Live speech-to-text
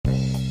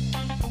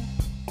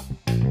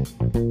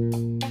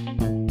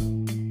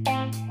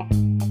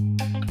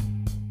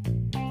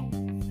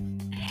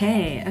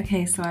Hey,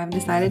 okay, so I've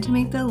decided to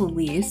make the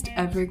least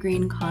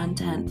evergreen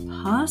content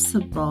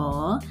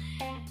possible,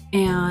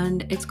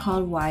 and it's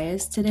called Why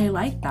Is Today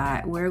Like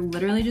That? We're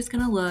literally just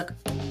gonna look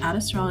at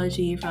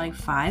astrology for like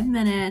 5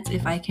 minutes.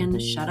 If I can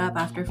shut up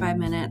after 5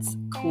 minutes,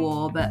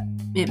 cool, but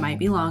it might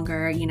be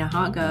longer. You know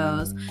how it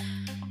goes.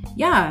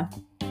 Yeah,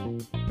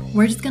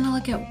 we're just gonna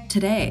look at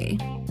today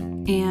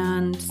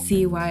and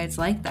see why it's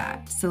like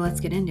that. So let's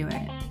get into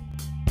it.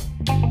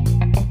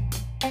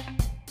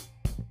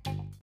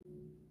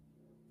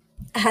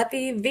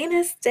 Happy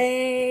Venus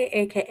Day,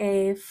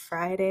 aka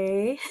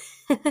Friday.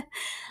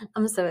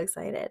 I'm so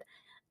excited.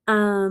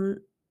 Um,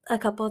 a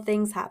couple of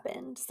things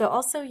happened. So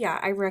also, yeah,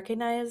 I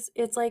recognize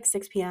it's like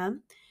 6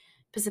 p.m.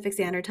 Pacific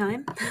Standard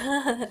Time.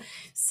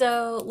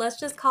 So let's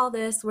just call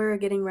this we're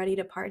getting ready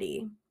to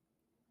party.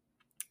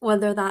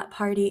 Whether that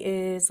party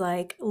is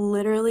like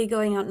literally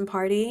going out and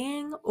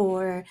partying,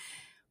 or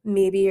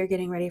maybe you're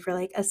getting ready for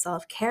like a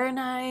self-care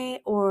night,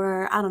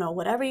 or I don't know,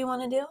 whatever you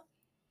want to do.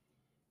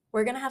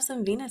 We're going to have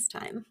some Venus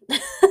time,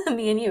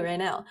 me and you right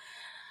now.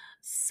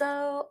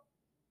 So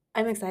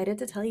I'm excited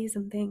to tell you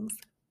some things.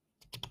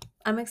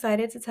 I'm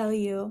excited to tell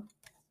you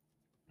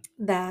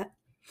that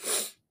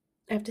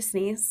I have to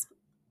sneeze,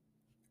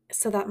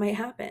 so that might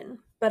happen.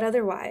 But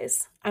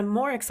otherwise, I'm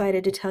more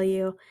excited to tell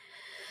you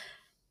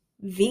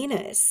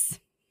Venus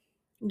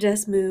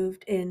just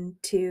moved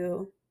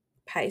into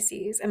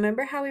Pisces.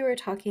 Remember how we were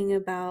talking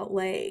about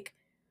like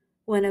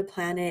when a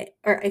planet,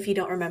 or if you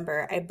don't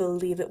remember, I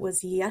believe it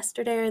was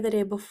yesterday or the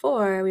day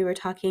before, we were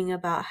talking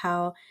about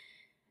how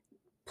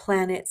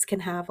planets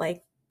can have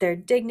like their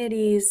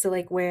dignities, so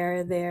like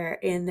where they're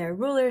in their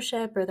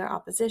rulership or their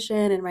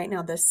opposition. And right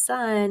now the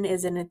sun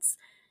is in its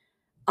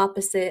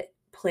opposite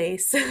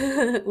place,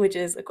 which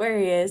is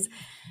Aquarius.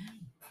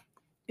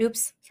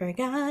 Oops,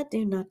 forgot,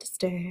 do not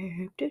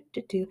disturb.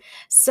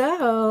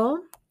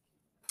 So,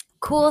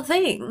 cool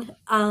thing.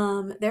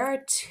 There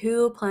are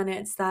two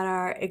planets that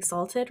are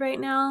exalted right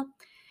now.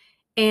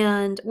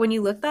 And when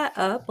you look that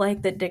up,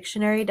 like the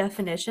dictionary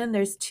definition,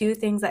 there's two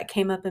things that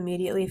came up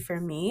immediately for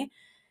me.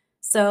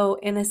 So,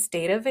 in a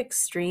state of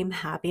extreme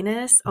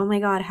happiness, oh my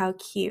God, how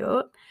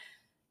cute.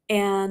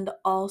 And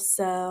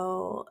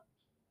also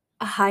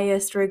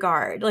highest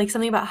regard, like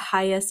something about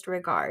highest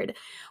regard.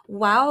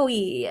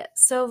 Wowie.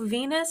 So,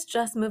 Venus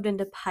just moved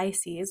into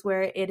Pisces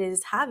where it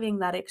is having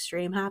that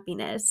extreme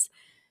happiness.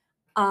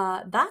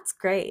 That's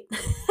great.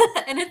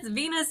 And it's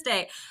Venus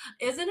Day.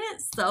 Isn't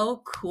it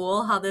so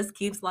cool how this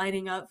keeps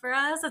lining up for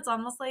us? It's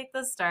almost like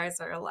the stars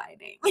are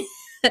aligning.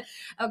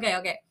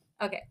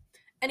 Okay.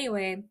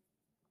 Anyway,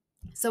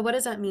 so what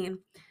does that mean?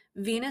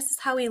 Venus is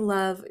how we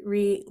love,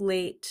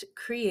 relate,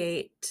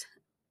 create,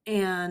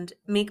 and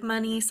make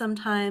money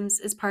sometimes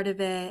is part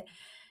of it.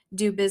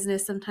 Do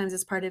business sometimes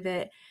is part of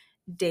it.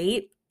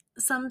 Date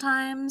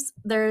sometimes.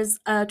 There's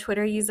a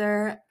Twitter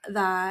user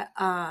that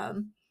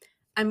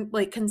I'm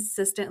like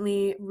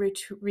consistently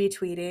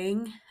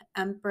retweeting,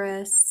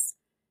 Empress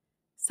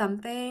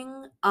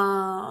something.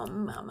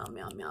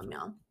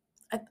 Meow.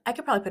 I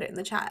could probably put it in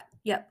the chat.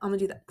 Yep, I'm gonna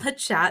do that. The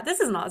chat.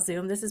 This is not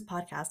Zoom. This is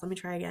podcast. Let me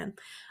try again.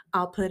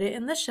 I'll put it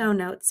in the show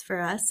notes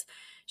for us.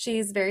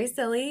 She's very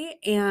silly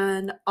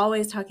and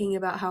always talking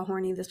about how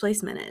horny this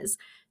placement is.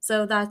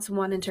 So that's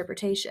one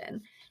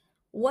interpretation.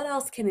 What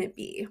else can it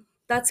be?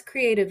 That's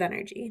creative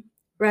energy,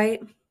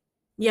 right?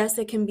 Yes,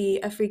 it can be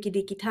a freaky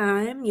deaky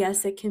time.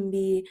 Yes, it can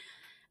be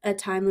a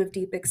time of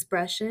deep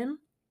expression.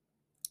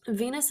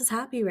 Venus is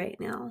happy right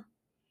now.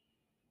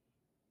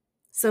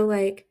 So,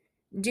 like,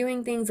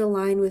 doing things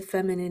aligned with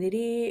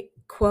femininity,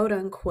 quote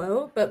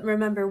unquote. But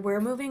remember, we're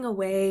moving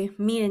away,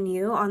 me and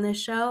you on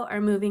this show are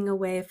moving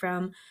away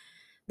from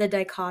the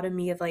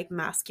dichotomy of like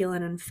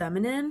masculine and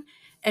feminine.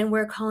 And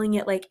we're calling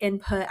it like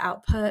input,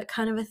 output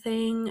kind of a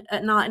thing,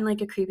 not in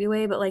like a creepy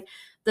way, but like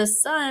the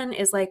sun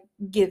is like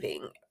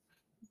giving,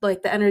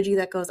 like the energy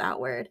that goes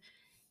outward.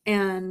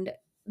 And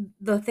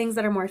the things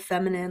that are more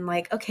feminine,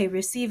 like, okay,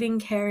 receiving,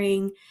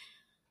 caring,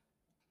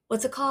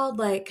 what's it called?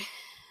 Like,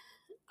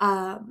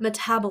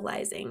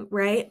 metabolizing,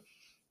 right?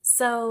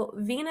 So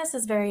Venus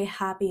is very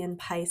happy in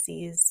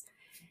Pisces.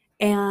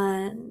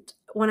 And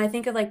when I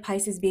think of like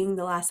Pisces being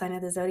the last sign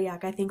of the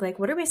zodiac, I think like,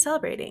 what are we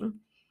celebrating?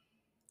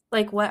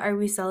 Like, what are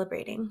we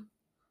celebrating?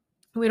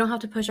 We don't have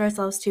to push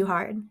ourselves too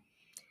hard.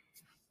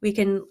 We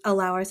can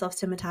allow ourselves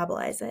to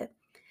metabolize it.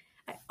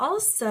 I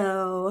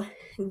also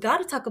got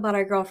to talk about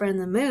our girlfriend,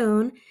 the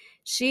moon.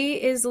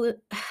 She is,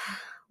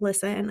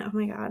 listen, oh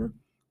my God,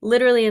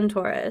 literally in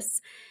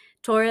Taurus.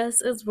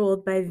 Taurus is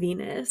ruled by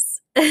Venus.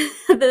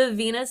 The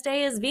Venus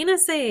day is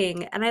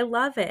Venusing, and I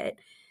love it.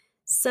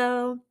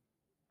 So,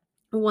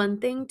 one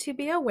thing to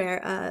be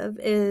aware of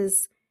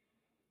is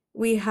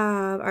we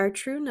have our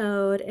true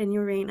node in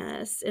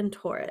Uranus in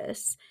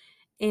Taurus.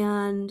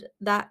 And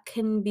that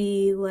can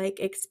be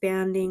like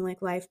expanding,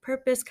 like life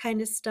purpose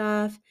kind of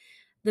stuff.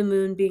 The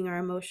moon being our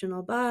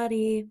emotional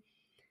body.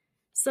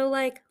 So,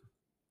 like,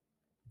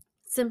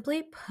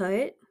 simply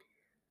put,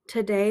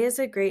 Today is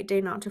a great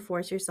day not to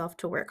force yourself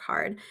to work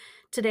hard.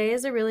 Today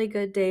is a really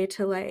good day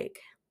to like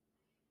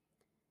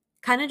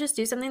kind of just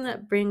do something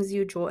that brings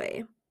you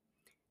joy.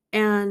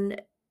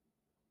 And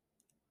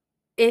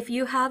if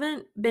you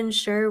haven't been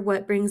sure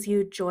what brings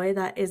you joy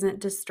that isn't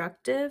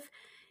destructive,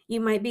 you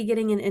might be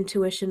getting an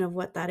intuition of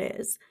what that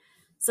is.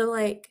 So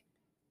like,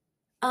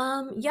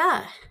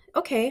 yeah,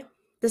 okay.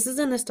 This is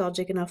a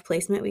nostalgic enough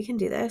placement. We can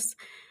do this.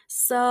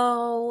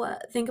 So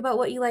think about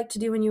what you liked to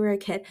do when you were a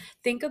kid.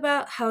 Think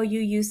about how you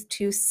used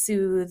to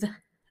soothe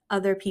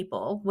other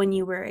people when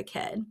you were a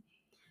kid.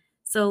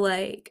 So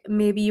like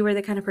maybe you were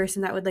the kind of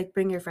person that would like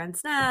bring your friends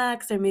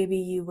snacks, or maybe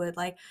you would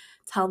like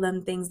tell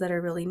them things that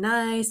are really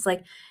nice.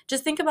 Like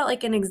just think about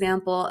like an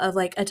example of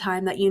like a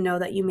time that you know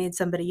that you made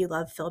somebody you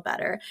love feel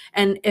better.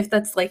 And if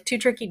that's like too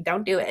tricky,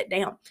 don't do it.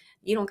 Damn.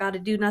 You don't got to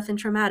do nothing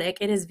traumatic.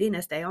 It is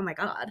Venus Day. Oh my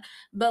God.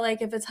 But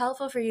like if it's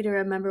helpful for you to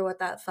remember what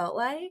that felt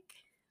like,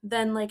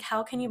 then like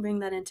how can you bring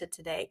that into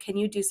today? Can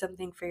you do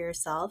something for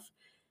yourself?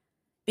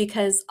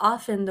 Because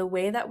often the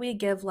way that we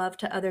give love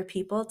to other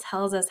people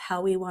tells us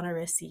how we want to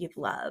receive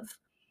love.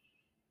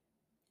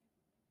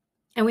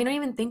 And we don't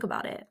even think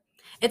about it.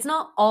 It's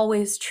not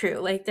always true.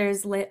 Like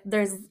there's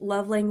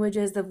love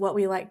languages of what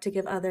we like to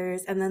give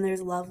others, and then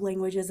there's love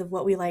languages of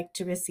what we like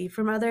to receive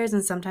from others,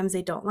 and sometimes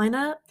they don't line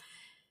up.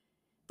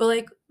 But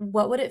like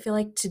what would it feel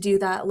like to do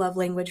that love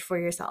language for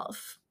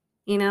yourself?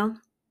 You know?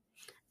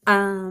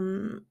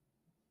 Um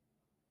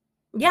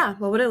yeah,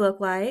 what would it look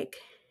like?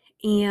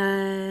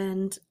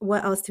 And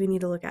what else do we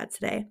need to look at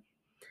today?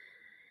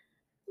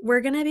 We're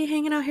going to be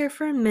hanging out here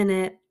for a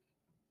minute.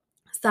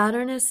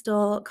 Saturn is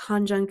still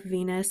conjunct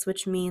Venus,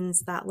 which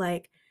means that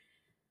like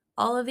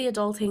all of the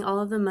adulting, all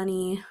of the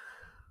money,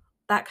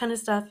 that kind of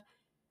stuff,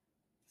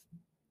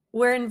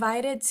 we're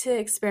invited to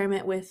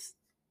experiment with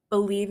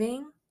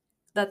believing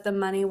that the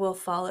money will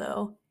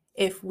follow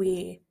if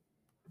we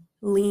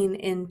lean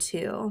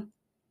into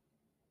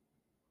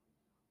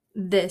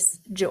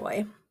this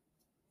joy.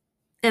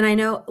 And I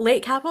know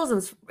late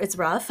capitalism it's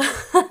rough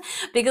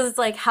because it's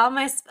like how am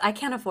I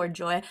can't afford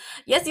joy.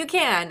 Yes, you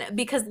can,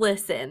 because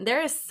listen,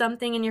 there is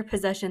something in your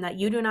possession that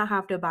you do not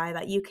have to buy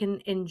that you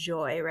can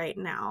enjoy right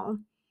now.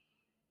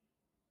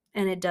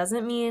 And it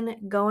doesn't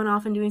mean going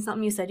off and doing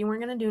something you said you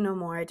weren't going to do no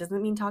more. It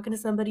doesn't mean talking to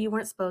somebody you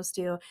weren't supposed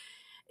to.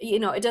 You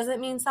know, it doesn't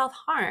mean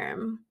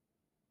self-harm,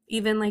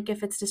 even like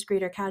if it's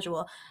discreet or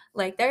casual.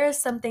 Like there is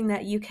something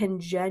that you can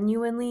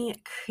genuinely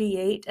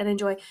create and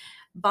enjoy.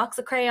 Box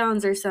of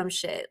crayons or some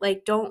shit.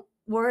 Like don't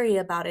worry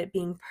about it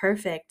being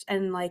perfect.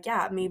 And like,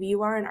 yeah, maybe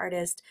you are an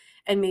artist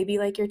and maybe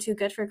like you're too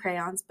good for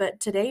crayons, but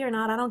today you're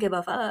not. I don't give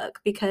a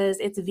fuck because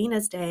it's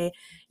Venus Day.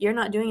 You're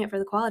not doing it for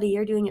the quality.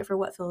 You're doing it for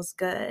what feels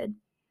good.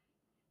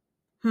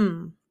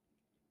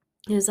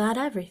 Is that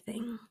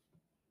everything?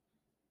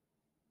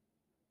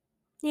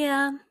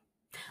 Yeah.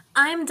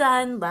 I'm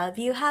done. Love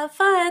you. Have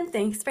fun.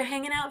 Thanks for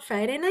hanging out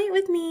Friday night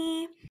with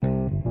me.